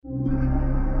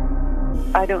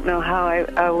I don't know how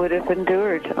I would have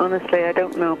endured. Honestly, I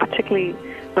don't know. Particularly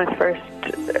my first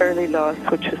early loss,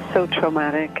 which was so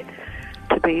traumatic,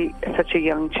 to be such a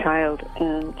young child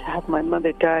and to have my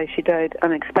mother die. She died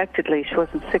unexpectedly. She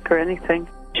wasn't sick or anything.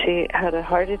 She had a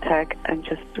heart attack and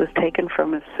just was taken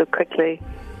from us so quickly.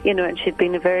 You know, and she'd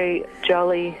been a very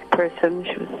jolly person.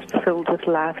 She was filled with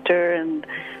laughter and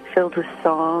filled with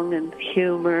song and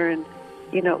humor. And,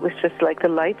 you know, it was just like the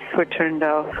lights were turned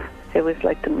off. It was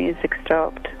like the music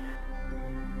stopped.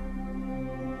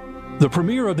 The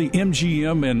premiere of the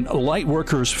MGM and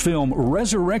Lightworkers film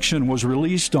Resurrection was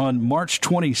released on March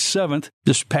 27th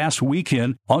this past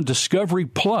weekend on Discovery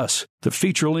Plus. The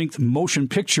feature-length motion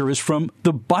picture is from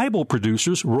the Bible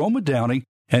producers Roma Downey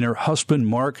and her husband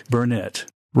Mark Burnett.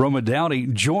 Roma Downey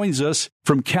joins us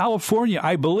from California.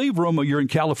 I believe, Roma, you're in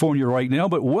California right now,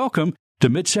 but welcome to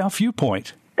Mid-South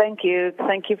Viewpoint. Thank you.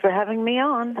 Thank you for having me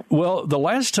on. Well, the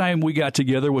last time we got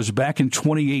together was back in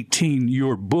 2018.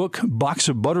 Your book, Box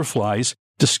of Butterflies,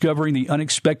 Discovering the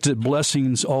Unexpected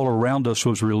Blessings All Around Us,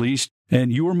 was released,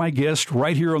 and you were my guest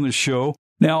right here on the show.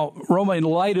 Now, Roma, in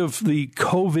light of the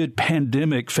COVID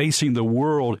pandemic facing the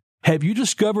world, have you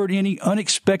discovered any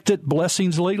unexpected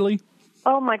blessings lately?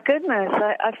 Oh, my goodness.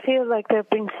 I feel like there have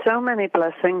been so many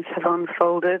blessings have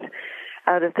unfolded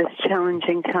out of this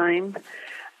challenging time.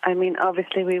 I mean,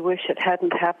 obviously, we wish it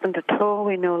hadn't happened at all.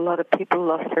 We know a lot of people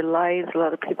lost their lives, a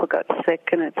lot of people got sick,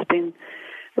 and it's been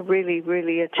really,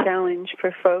 really a challenge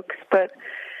for folks. But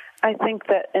I think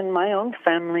that in my own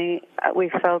family,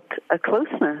 we felt a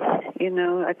closeness. You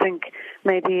know, I think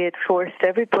maybe it forced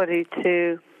everybody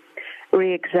to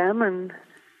re-examine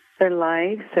their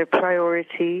lives, their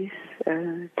priorities,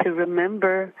 to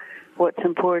remember what's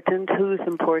important, who's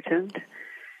important,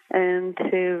 and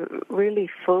to really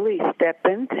fully step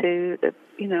into,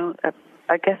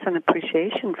 I guess an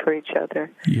appreciation for each other.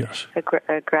 Yes.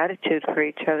 A gratitude for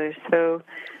each other. So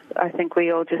I think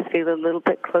we all just feel a little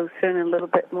bit closer and a little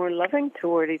bit more loving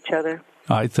toward each other.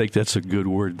 I think that's a good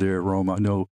word there, Roma. I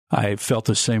know I felt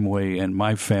the same way in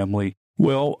my family.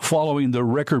 Well, following the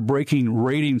record-breaking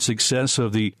rating success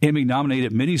of the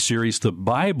Emmy-nominated miniseries The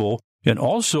Bible and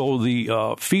also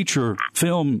the feature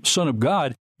film Son of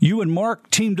God, you and Mark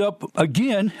teamed up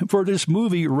again for this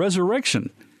movie,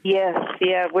 Resurrection. Yes,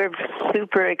 yeah, we're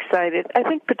super excited. I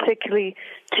think particularly,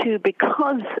 too,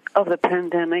 because of the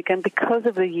pandemic and because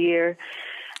of the year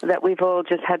that we've all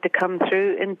just had to come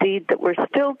through, indeed that we're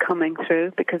still coming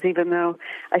through, because even though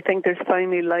I think there's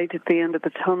finally light at the end of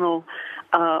the tunnel,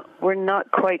 we're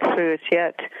not quite through it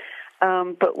yet.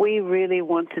 But we really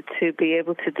wanted to be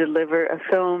able to deliver a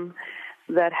film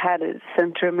that had a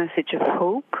center message of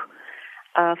hope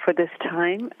for this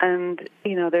time. And,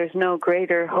 you know, there's no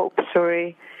greater hope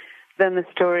story than the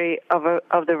story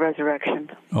of the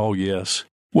resurrection. Oh, yes.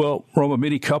 Well, Roma,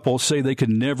 many couples say they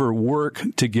can never work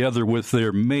together with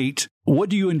their mate. What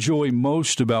do you enjoy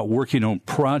most about working on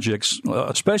projects,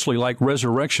 especially like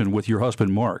Resurrection with your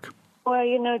husband, Mark? Well,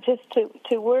 you know, just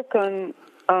to work on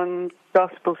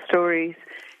gospel stories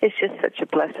is just such a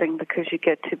blessing, because you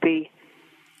get to be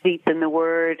deep in the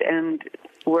Word and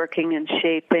working and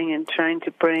shaping and trying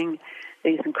to bring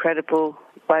these incredible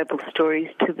Bible stories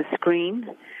to the screen.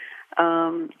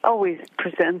 Always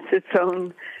presents its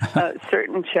own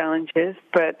certain challenges,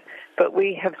 but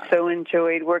we have so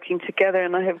enjoyed working together.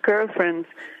 And I have girlfriends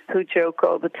who joke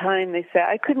all the time. They say,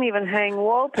 I couldn't even hang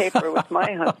wallpaper with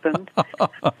my husband.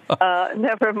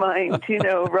 Never mind, you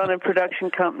know, run a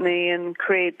production company and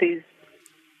create these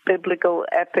biblical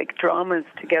epic dramas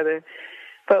together.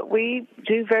 But we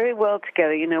do very well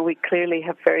together. You know, we clearly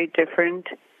have very different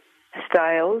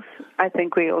styles. I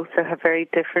think we also have very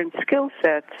different skill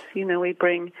sets. You know, we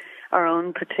bring our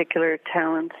own particular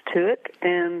talents to it,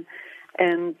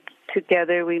 and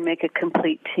together we make a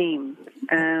complete team.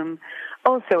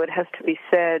 Also, it has to be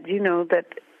said, you know, that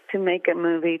to make a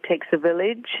movie takes a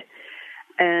village,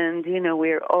 and, you know,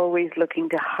 we're always looking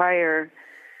to hire,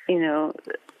 you know,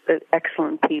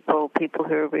 excellent people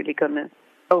who are really going to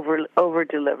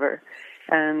over-deliver.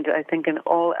 And I think in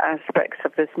all aspects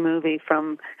of this movie,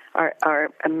 from our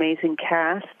amazing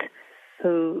cast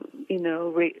who, you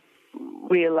know,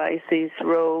 realize these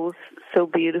roles so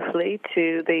beautifully,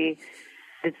 to the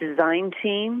design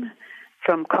team,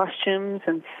 from costumes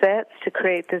and sets to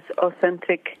create this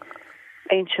authentic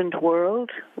ancient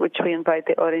world, which we invite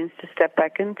the audience to step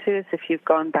back into as if you've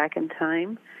gone back in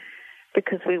time,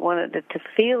 because we wanted it to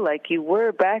feel like you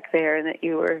were back there and that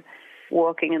you were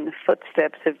walking in the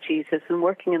footsteps of Jesus and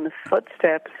working in the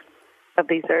footsteps of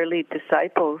these early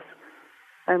disciples.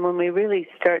 And when we really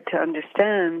start to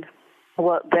understand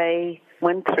what they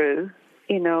went through,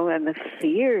 you know, and the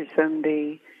fears and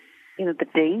the the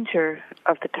danger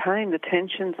of the time, the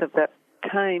tensions of that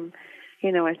time,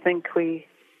 I think we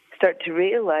start to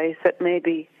realize that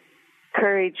maybe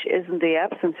courage isn't the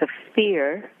absence of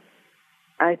fear.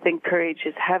 I think courage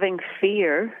is having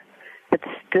fear, but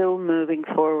still moving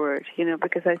forward,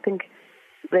 because I think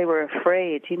they were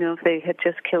afraid. If they had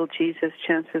just killed Jesus,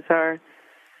 chances are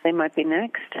they might be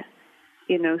next.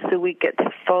 So we get to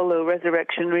follow.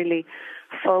 Resurrection really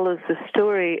follows the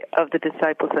story of the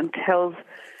disciples and tells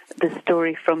the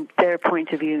story from their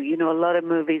point of view. A lot of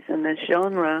movies in this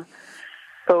genre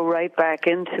go right back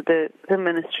into the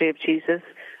ministry of Jesus.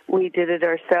 We did it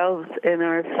ourselves in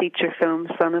our feature film,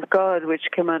 Son of God, which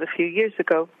came out a few years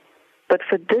ago. But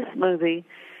for this movie,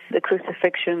 the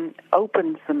crucifixion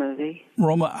opens the movie.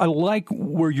 Roma, I like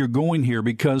where you're going here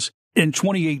because in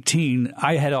 2018,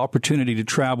 I had an opportunity to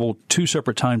travel 2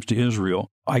 separate times to Israel.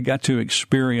 I got to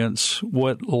experience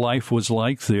what life was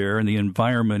like there and the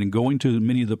environment and going to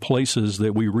many of the places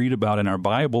that we read about in our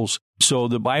Bibles. So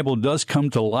the Bible does come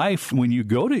to life when you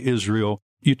go to Israel.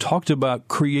 You talked about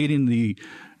creating the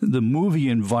movie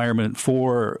environment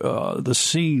for the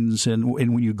scenes, and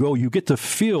when you go, you get to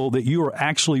feel that you are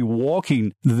actually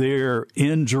walking there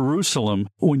in Jerusalem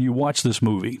when you watch this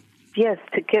movie. Yes,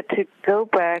 to get to go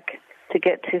back, to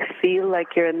get to feel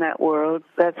like you're in that world,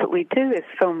 that's what we do as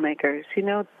filmmakers.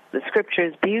 The Scripture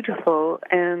is beautiful,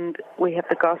 and we have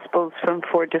the Gospels from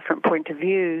 4 different point of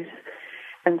views,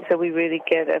 and so we really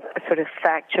get a sort of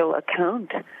factual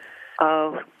account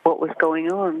of what was going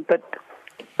on. But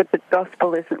the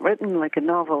Gospel isn't written like a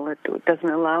novel. It doesn't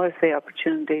allow us the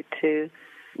opportunity to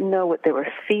know what they were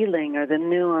feeling or the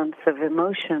nuance of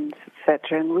emotions,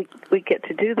 etc. And we get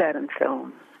to do that in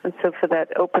film. And so for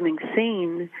that opening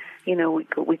scene,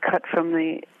 we cut from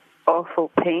the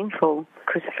awful, painful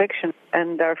crucifixion.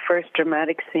 And our first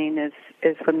dramatic scene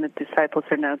is when the disciples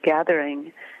are now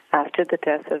gathering after the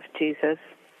death of Jesus.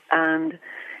 And,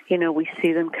 we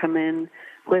see them come in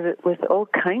with all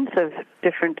kinds of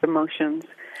different emotions.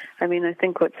 I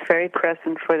think what's very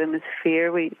present for them is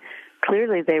fear.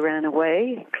 Clearly they ran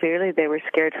away. Clearly they were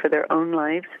scared for their own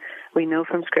lives. We know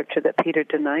from Scripture that Peter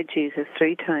denied Jesus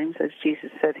 3 times, as Jesus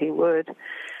said he would.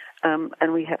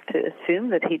 And we have to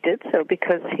assume that he did so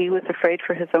because he was afraid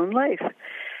for his own life.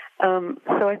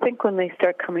 So I think when they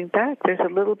start coming back, there's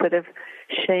a little bit of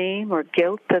shame or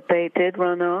guilt that they did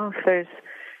run off. There's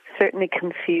certainly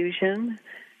confusion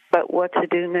about what to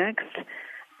do next.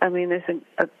 There's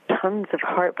tons of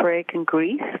heartbreak and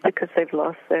grief because they've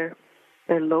lost their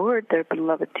Lord, their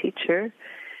beloved teacher,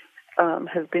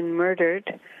 has been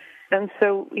murdered. And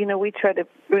so, we try to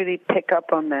really pick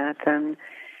up on that and,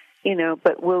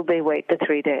 but will they wait the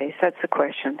 3 days? That's the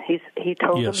question. He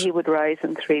told them he would rise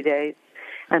in 3 days,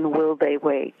 and will they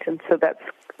wait? And so that's,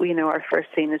 our first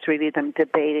scene is really them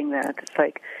debating that. It's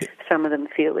like some of them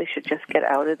feel they should just get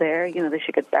out of there. They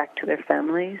should get back to their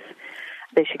families.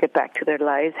 They should get back to their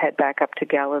lives, head back up to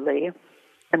Galilee.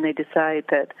 And they decide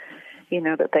that,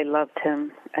 that they loved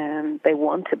him and they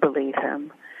want to believe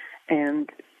him and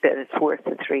that it's worth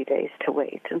the 3 days to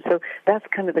wait. And so that's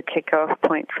kind of the kickoff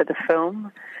point for the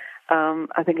film.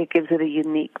 I think it gives it a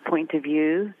unique point of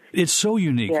view. It's so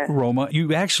unique, Roma.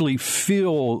 You actually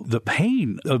feel the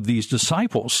pain of these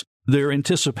disciples, their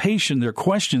anticipation, their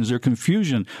questions, their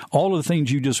confusion, all of the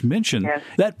things you just mentioned. Yes.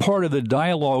 That part of the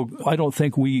dialogue, I don't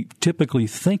think we typically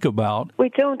think about. We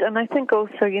don't, and I think also,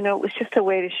 it was just a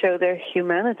way to show their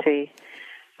humanity,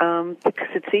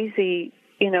 because it's easy,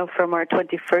 from our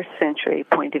 21st century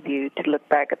point of view to look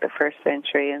back at the first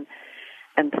century and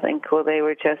think, well, they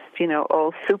were just,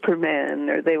 all supermen,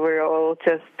 or they were all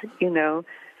just,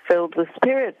 filled with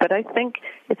spirit. But I think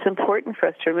it's important for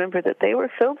us to remember that they were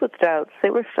filled with doubts.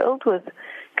 They were filled with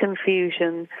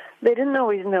confusion. They didn't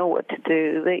always know what to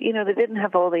do. They didn't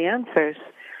have all the answers.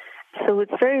 So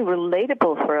it's very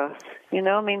relatable for us.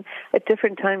 At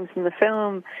different times in the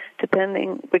film,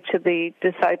 depending which of the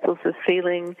disciples is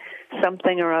feeling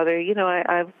something or other,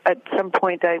 I've at some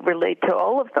point I relate to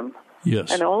all of them.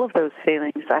 Yes. And all of those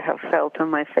feelings I have felt on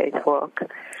my faith walk.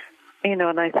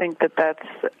 And I think that's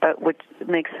what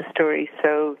makes the story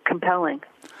so compelling.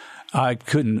 I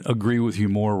couldn't agree with you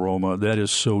more, Roma. That is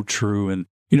so true. And,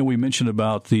 we mentioned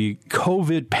about the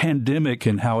COVID pandemic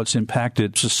and how it's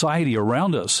impacted society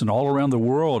around us and all around the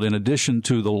world, in addition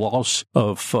to the loss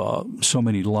of so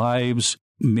many lives.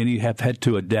 Many have had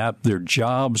to adapt their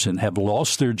jobs and have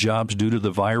lost their jobs due to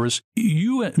the virus.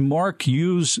 You and Mark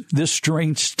use this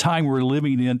strange time we're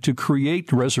living in to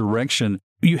create Resurrection.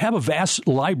 You have a vast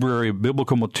library of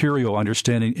biblical material,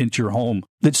 understanding, into your home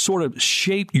that sort of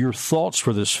shaped your thoughts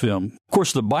for this film. Of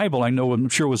course, the Bible, I'm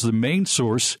sure, was the main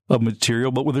source of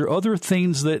material, but were there other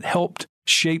things that helped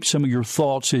shape some of your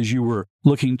thoughts as you were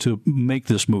looking to make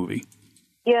this movie?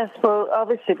 Yes, well,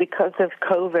 obviously because of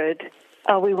COVID,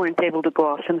 we weren't able to go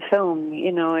off and film.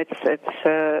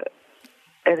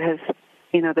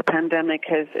 The pandemic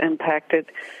has impacted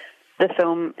the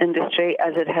film industry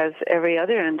as it has every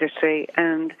other industry,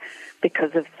 and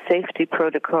because of safety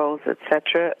protocols,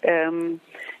 etc.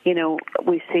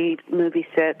 We see movie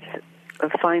sets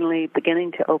finally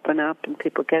beginning to open up and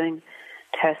people getting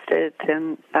tested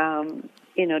and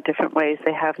different ways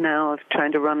they have now of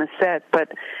trying to run a set.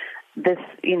 But this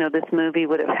movie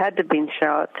would have had to been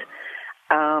shot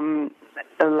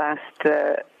last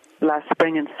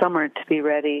spring and summer to be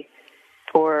ready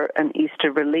for an Easter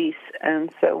release,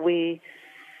 and so we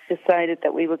decided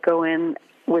that we would go in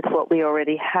with what we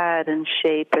already had and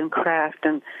shape and craft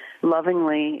and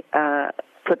lovingly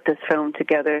put this film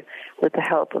together with the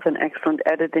help of an excellent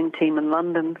editing team in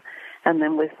London. And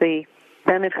then with the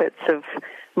benefits of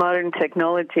modern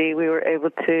technology, we were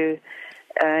able to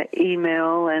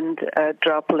email and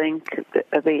drop link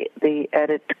the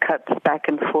edit cuts back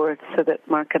and forth so that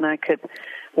Mark and I could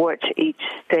watch each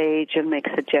stage and make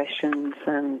suggestions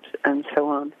and so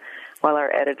on while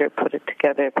our editor put it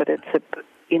together. But it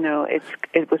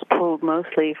was pulled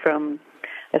mostly from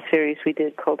a series we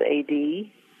did called AD,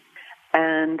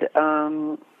 and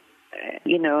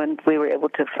and we were able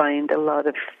to find a lot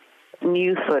of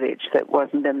new footage that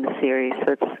wasn't in the series,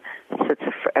 so it's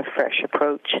a fresh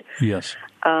approach. Yes.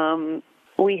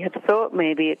 We had thought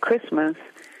maybe at Christmas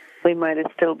we might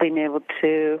have still been able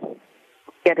to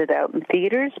get it out in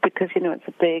theaters because, it's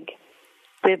a big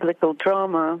biblical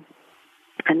drama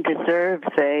and deserves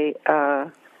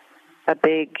a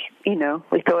big,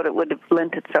 we thought it would have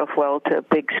lent itself well to a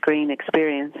big screen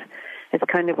experience. It's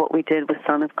kind of what we did with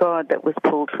Son of God that was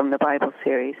pulled from the Bible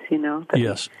series,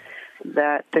 Yes.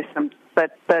 That there's some,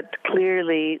 but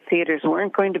clearly theaters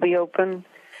weren't going to be open.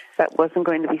 That wasn't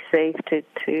going to be safe to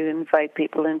invite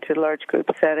people into large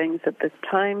group settings at this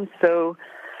time. So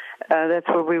that's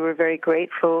where we were very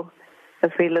grateful as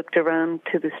we looked around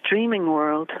to the streaming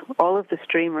world. All of the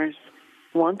streamers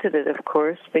wanted it, of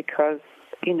course, because,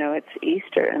 it's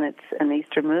Easter and it's an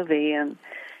Easter movie, and,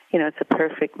 it's a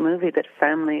perfect movie that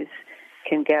families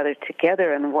can gather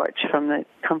together and watch from the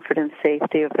comfort and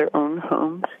safety of their own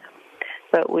homes.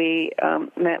 But we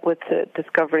met with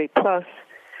Discovery Plus.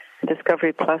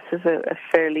 Discovery Plus is a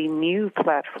fairly new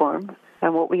platform,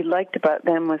 and what we liked about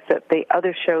them was that the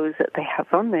other shows that they have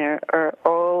on there are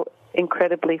all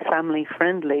incredibly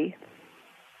family-friendly.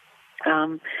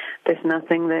 There's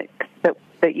nothing that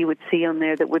you would see on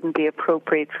there that wouldn't be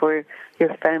appropriate for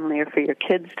your family or for your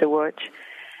kids to watch.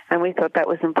 And we thought that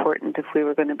was important if we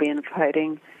were going to be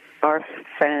inviting our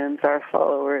fans, our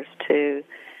followers, to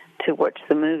watch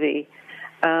the movie.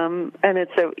 And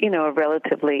it's a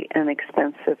relatively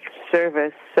inexpensive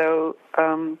service. So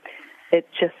it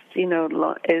just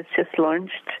it's just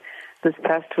launched this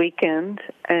past weekend,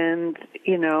 and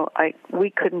we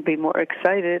couldn't be more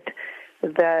excited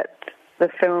that the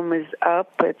film is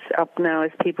up. It's up now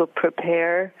as people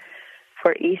prepare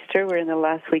for Easter. We're in the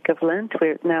last week of Lent.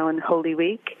 We're now in Holy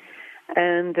Week,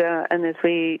 and as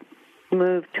we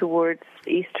move towards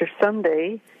Easter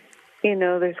Sunday,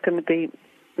 there's going to be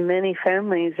many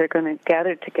families are going to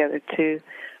gather together to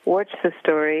watch the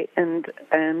story and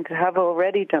have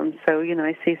already done so.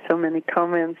 I see so many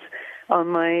comments on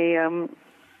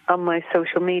my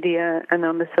social media and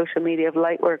on the social media of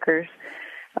Lightworkers,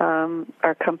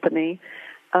 our company,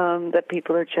 that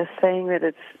people are just saying that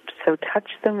it's so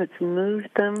touched them, it's moved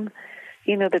them.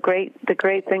 The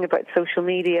great thing about social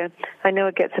media, I know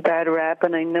it gets a bad rap,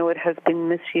 and I know it has been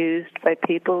misused by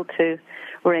people to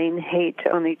rain hate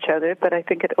on each other, but I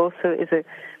think it also is a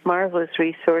marvelous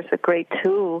resource, a great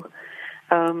tool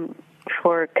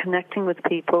for connecting with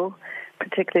people,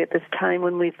 particularly at this time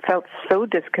when we've felt so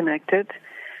disconnected,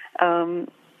 and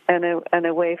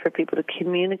a way for people to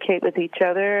communicate with each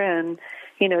other. And,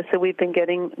 so we've been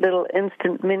getting little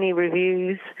instant mini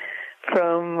reviews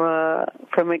from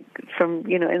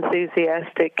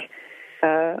enthusiastic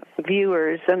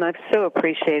viewers, and I've so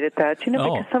appreciated that.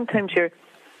 Because sometimes you're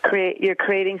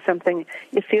creating something,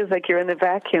 it feels like you're in a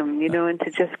vacuum, and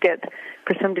to just get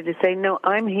for somebody to say, no,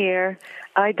 I'm here,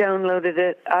 I downloaded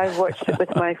it, I watched it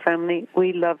with my family,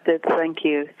 we loved it, thank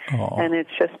you. Aww. And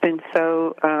it's just been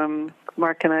so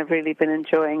Mark and I have really been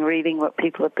enjoying reading what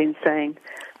people have been saying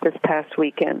this past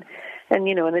weekend. And,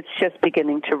 and it's just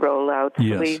beginning to roll out.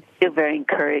 So we feel very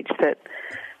encouraged that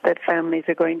families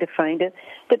are going to find it.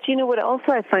 But, what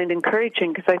also I find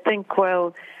encouraging, because I think,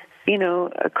 well,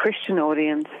 a Christian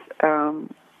audience,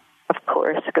 of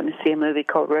course, are going to see a movie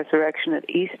called Resurrection at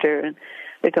Easter, and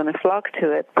they're going to flock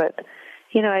to it. But,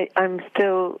 I'm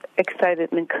still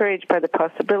excited and encouraged by the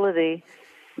possibility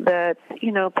that,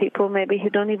 people maybe who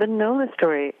don't even know the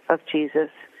story of Jesus,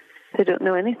 who don't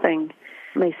know anything,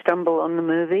 may stumble on the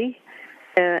movie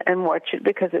and watch it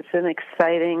because it's an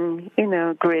exciting,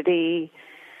 gritty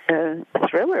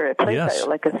thriller. It plays out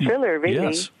like a thriller,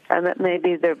 really. Yes. And that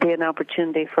maybe there'd be an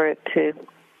opportunity for it to,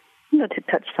 to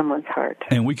touch someone's heart.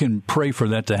 And we can pray for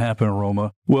that to happen,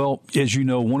 Roma. Well, as you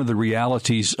know, one of the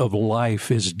realities of life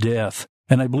is death.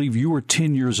 And I believe you were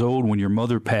 10 years old when your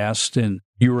mother passed, and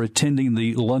you were attending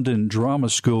the London Drama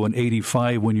School in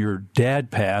 85 when your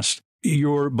dad passed.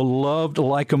 Your beloved,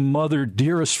 like a mother,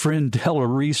 dearest friend Della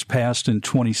Reese passed in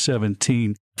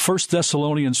 2017. 1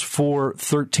 Thessalonians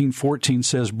 4:13-14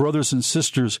 says, "Brothers and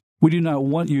sisters, we do not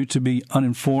want you to be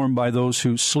uninformed by those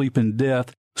who sleep in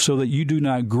death, so that you do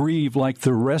not grieve like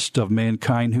the rest of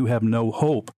mankind who have no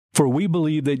hope. For we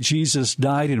believe that Jesus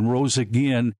died and rose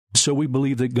again, so we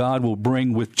believe that God will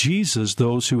bring with Jesus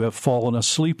those who have fallen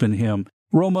asleep in him."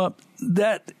 Roma,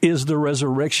 that is the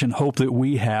resurrection hope that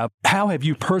we have. How have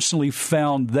you personally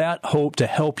found that hope to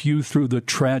help you through the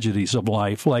tragedies of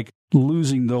life, like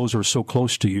losing those who are so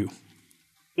close to you?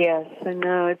 Yes, I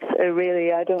know. It's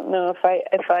really. I don't know if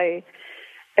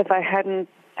I hadn't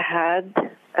had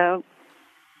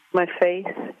my faith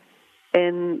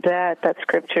in that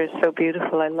scripture is so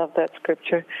beautiful. I love that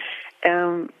scripture.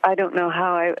 I don't know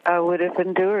how I would have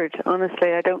endured.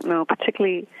 Honestly, I don't know.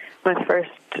 Particularly my first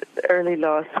early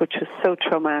loss, which was so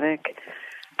traumatic,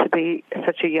 to be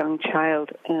such a young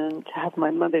child and to have my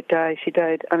mother die. She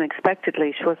died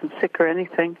unexpectedly. She wasn't sick or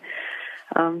anything.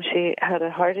 She had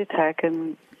a heart attack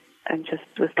and just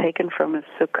was taken from us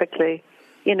so quickly.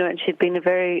 And she'd been a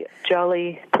very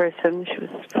jolly person. She was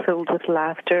filled with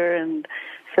laughter and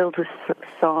filled with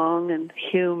song and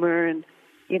humor, and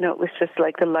it was just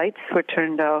like the lights were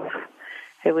turned off.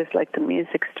 It was like the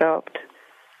music stopped.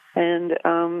 And,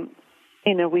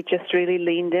 we just really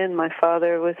leaned in. My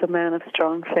father was a man of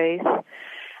strong faith,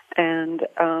 and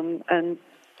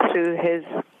through his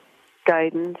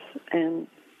guidance, and,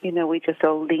 we just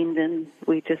all leaned in.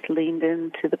 We just leaned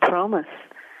into the promise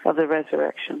of the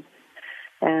resurrection.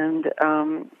 And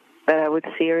that I would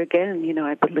see her again.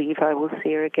 I believe I will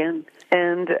see her again.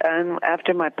 And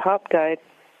after my pop died,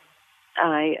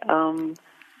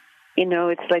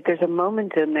 it's like there's a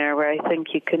moment in there where I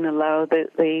think you can allow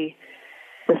the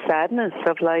sadness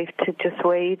of life to just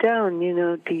weigh you down.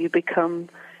 Do you become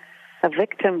a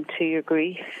victim to your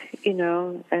grief,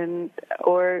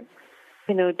 or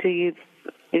do you,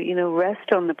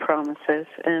 rest on the promises?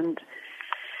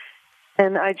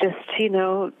 And I just,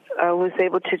 I was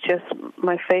able to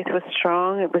my faith was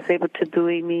strong. It was able to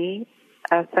buoy me.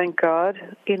 Thank God.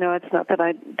 It's not that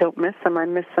I don't miss them. I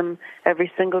miss them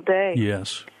every single day.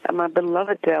 Yes. And my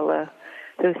beloved Della,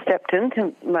 who stepped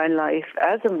into my life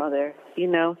as a mother,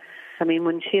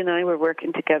 when she and I were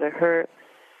working together, her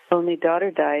only daughter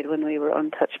died when we were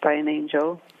untouched by an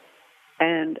angel.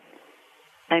 And,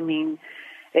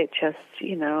 it just,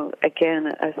 again,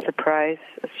 a surprise,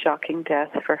 a shocking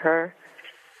death for her.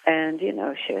 And, she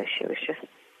was just,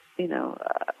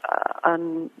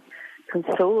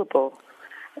 unconsolable.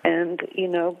 And,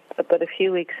 but a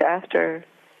few weeks after,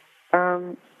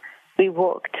 we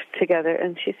walked together,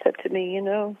 and she said to me,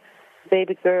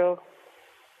 baby girl,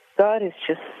 God is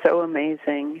just so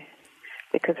amazing,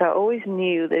 because I always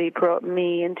knew that he brought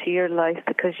me into your life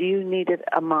because you needed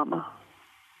a mama.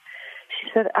 She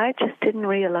said, I just didn't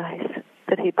realize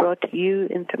that he brought you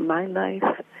into my life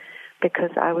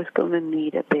because I was going to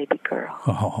need a baby girl.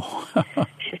 Oh.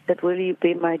 She said, will you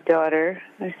be my daughter?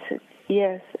 I said,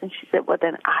 yes. And she said, well,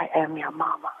 then I am your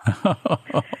mama.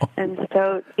 And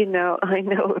so, I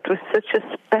know it was such a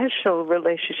special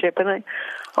relationship. And I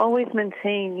always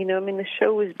maintain, the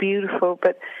show was beautiful,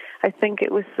 but I think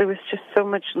there was just so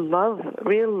much love,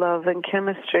 real love and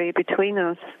chemistry between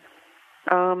us.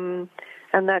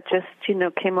 And that just,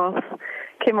 came off.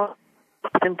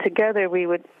 And together we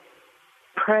would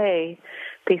pray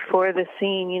before the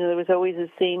scene. There was always a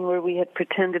scene where we had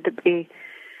pretended to be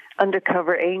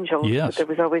undercover angels. Yes. But there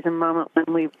was always a moment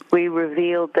when we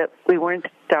revealed that we weren't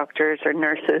doctors or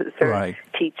nurses or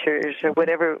teachers or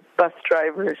whatever, bus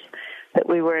drivers, that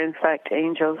we were in fact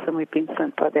angels and we'd been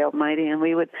sent by the Almighty. And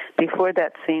we would, before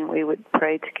that scene, we would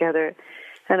pray together.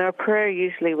 And our prayer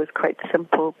usually was quite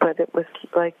simple, but it was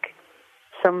like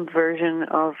some version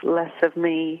of less of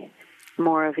me,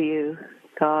 more of you,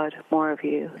 God, more of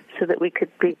you, so that we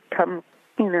could become,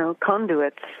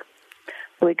 conduits.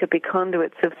 We could be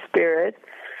conduits of Spirit,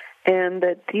 and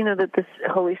that, that this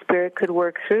Holy Spirit could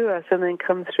work through us and then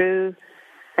come through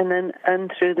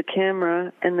and through the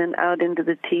camera and then out into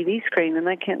the TV screen. And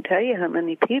I can't tell you how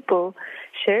many people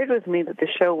shared with me that the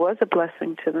show was a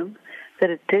blessing to them,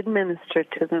 that it did minister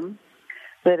to them,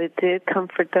 that it did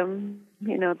comfort them,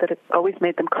 that it always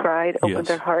made them cry, it opened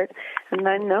their heart. And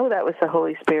I know that was the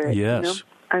Holy Spirit. Yes.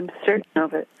 I'm certain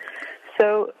of it.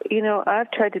 So,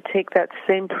 I've tried to take that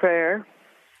same prayer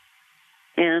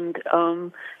and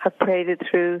have prayed it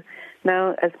through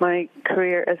now as my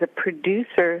career as a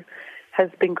producer has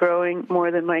been growing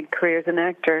more than my career as an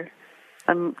actor.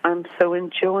 I'm so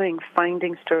enjoying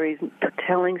finding stories,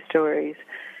 telling stories,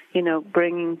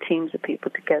 bringing teams of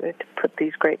people together to put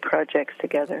these great projects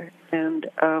together. And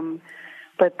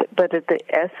but at the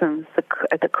essence,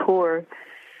 at the core,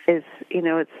 is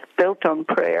it's built on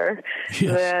prayer.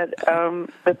 Yes.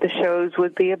 That the shows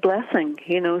would be a blessing.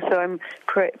 So I'm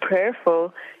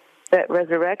prayerful that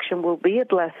resurrection will be a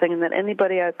blessing, and that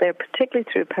anybody out there, particularly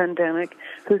through a pandemic,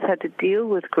 who's had to deal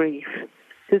with grief,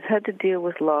 who's had to deal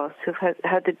with loss, who've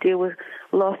had to deal with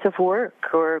loss of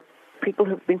work, or people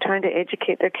who've been trying to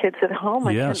educate their kids at home.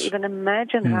 I can't even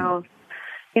imagine how,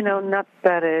 nuts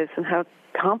that is and how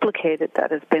complicated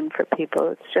that has been for people.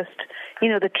 It's just,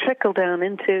 the trickle down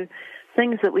into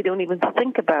things that we don't even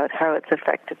think about how it's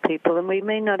affected people, and we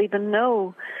may not even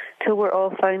know till we're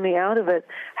all finally out of it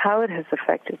how it has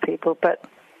affected people. But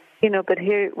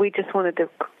here we just wanted to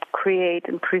create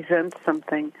and present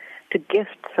something, to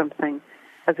gift something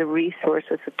as a resource,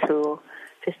 as a tool,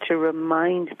 just to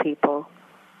remind people,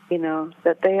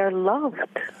 that they are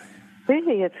loved.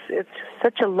 Really, it's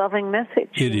such a loving message.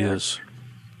 It is.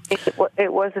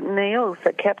 It wasn't nails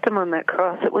that kept him on that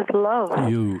cross. It was love.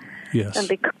 Yes. And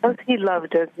because he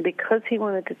loved us, because he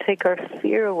wanted to take our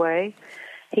fear away,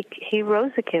 he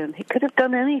rose again. He could have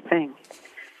done anything.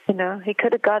 He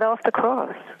could have got off the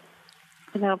cross.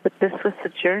 But this was the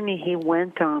journey he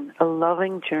went on, a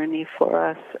loving journey for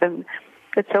us. And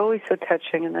it's always so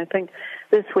touching. And I think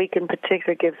this week in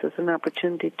particular gives us an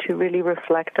opportunity to really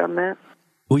reflect on that.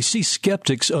 We see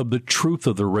skeptics of the truth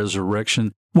of the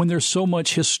resurrection when there's so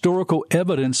much historical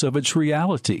evidence of its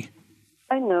reality.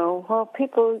 I know. Well,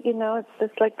 people, it's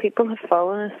just like people have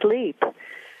fallen asleep,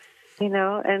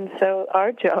 and so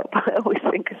our job, I always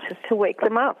think, is just to wake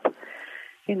them up,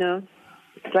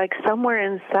 It's like somewhere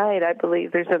inside, I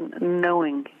believe, there's a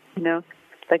knowing,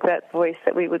 like that voice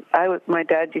that my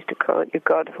dad used to call it your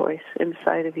God voice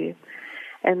inside of you,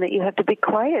 and that you have to be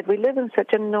quiet. We live in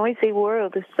such a noisy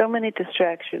world. There's so many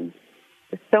distractions.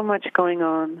 There's so much going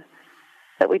on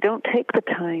that we don't take the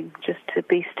time just to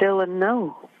be still and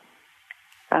know.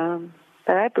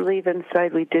 But I believe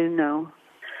inside we do know.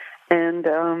 And,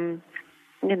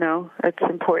 it's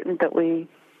important that we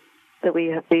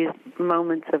have these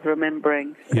moments of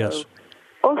remembering. So yes.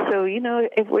 Also,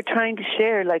 if we're trying to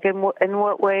share, like in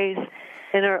what ways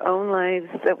in our own lives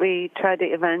that we try to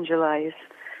evangelize,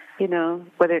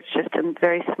 whether it's just in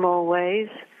very small ways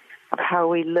of how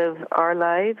we live our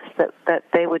lives, that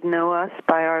they would know us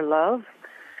by our love,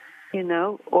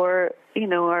 or,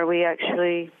 are we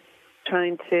actually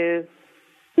trying to,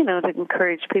 to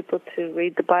encourage people to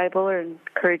read the Bible or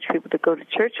encourage people to go to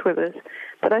church with us.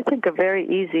 But I think a very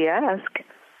easy ask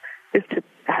is to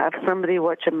have somebody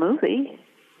watch a movie.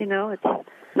 It's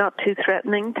not too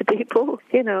threatening to people.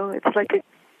 It's like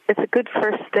it's a good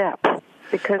first step,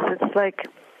 because it's like,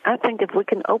 I think if we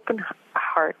can open a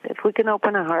heart,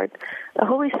 the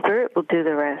Holy Spirit will do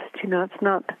the rest. It's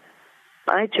not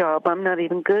my job. I'm not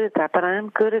even good at that, but I am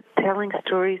good at telling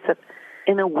stories that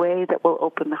in a way that will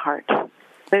open the heart.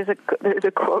 There's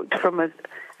a quote from a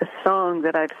song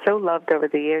that I've so loved over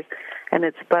the years, and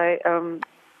it's by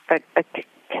a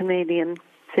Canadian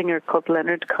singer called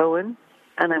Leonard Cohen,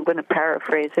 and I'm going to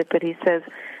paraphrase it, but he says,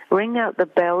 "Ring out the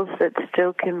bells that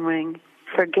still can ring.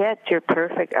 Forget your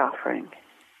perfect offering.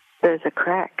 There's a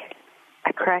crack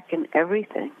in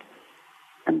everything,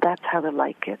 and that's how the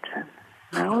light gets in."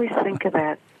 I always think of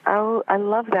that. Oh, I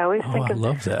love that. I always think of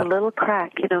a little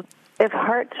crack. If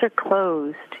hearts are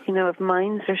closed, if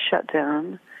minds are shut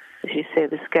down, as you say,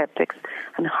 the skeptics,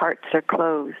 and hearts are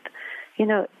closed,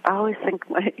 I always think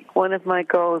one of my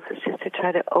goals is just to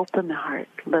try to open the heart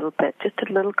a little bit, just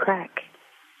a little crack,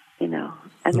 and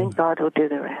then God will do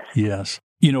the rest. Yes.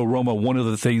 Roma, one of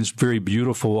the things very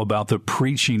beautiful about the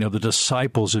preaching of the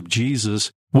disciples of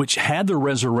Jesus, which had the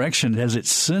resurrection as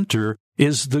its center,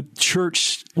 is the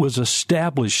church was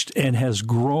established and has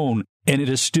grown, and it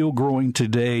is still growing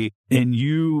today, and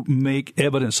you make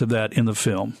evidence of that in the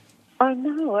film. I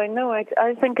know.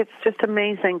 I think it's just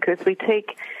amazing because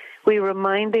we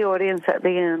remind the audience at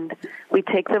the end, we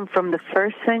take them from the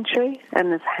first century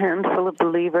and this handful of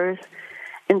believers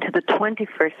into the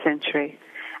 21st century,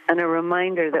 and a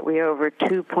reminder that we are over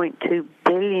 2.2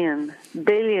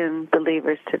 billion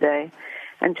believers today,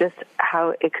 and just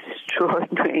how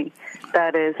extraordinary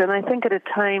that is. And I think at a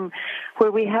time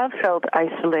where we have felt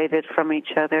isolated from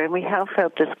each other and we have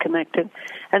felt disconnected,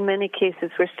 in many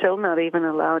cases we're still not even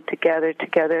allowed to gather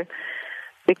together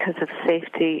because of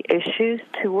safety issues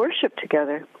to worship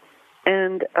together.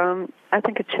 And I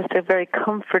think it's just a very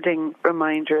comforting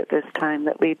reminder at this time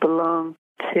that we belong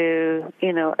to,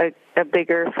 a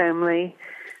bigger family,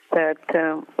 that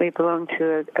we belong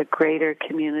to a greater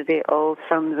community, all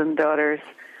sons and daughters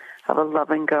of a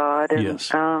loving God. And,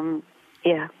 yes.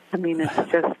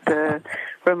 It's just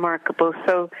remarkable.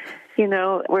 So,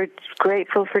 we're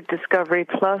grateful for Discovery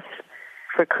Plus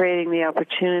for creating the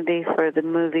opportunity for the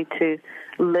movie to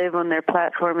live on their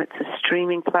platform. It's a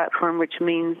streaming platform, which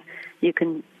means you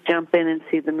can jump in and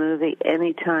see the movie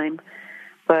anytime.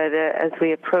 But as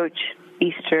we approach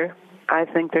Easter, I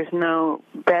think there's no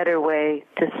better way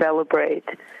to celebrate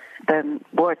than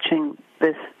watching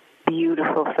this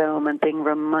beautiful film and being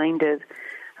reminded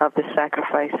of the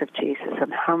sacrifice of Jesus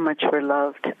and how much we're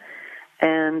loved,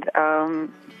 and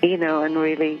and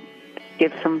really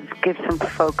give some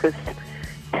focus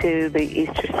to the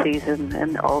Easter season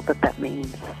and all that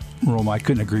means. Roma, I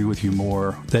couldn't agree with you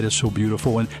more. That is so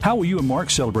beautiful. And how will you and Mark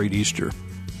celebrate Easter?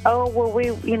 Oh, well,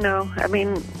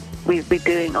 we'd be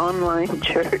doing online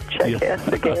church, I guess,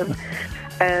 again.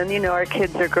 And, our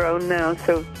kids are grown now,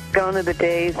 so gone are the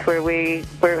days where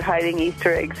we're hiding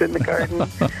Easter eggs in the garden.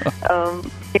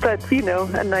 But,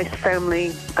 a nice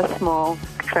a small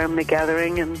family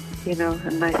gathering and,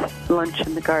 a nice lunch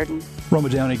in the garden. Roma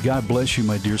Downey, God bless you,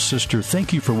 my dear sister.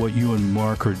 Thank you for what you and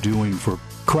Mark are doing for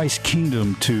Christ's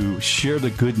kingdom to share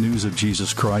the good news of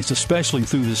Jesus Christ, especially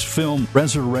through this film,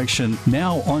 Resurrection,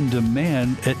 now on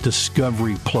demand at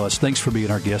Discovery Plus. Thanks for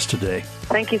being our guest today.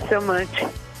 Thank you so much,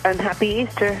 and happy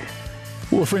Easter.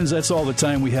 Well, friends, that's all the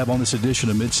time we have on this edition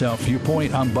of Mid-South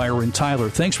Viewpoint. I'm Byron Tyler.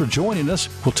 Thanks for joining us.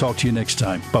 We'll talk to you next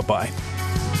time. Bye-bye.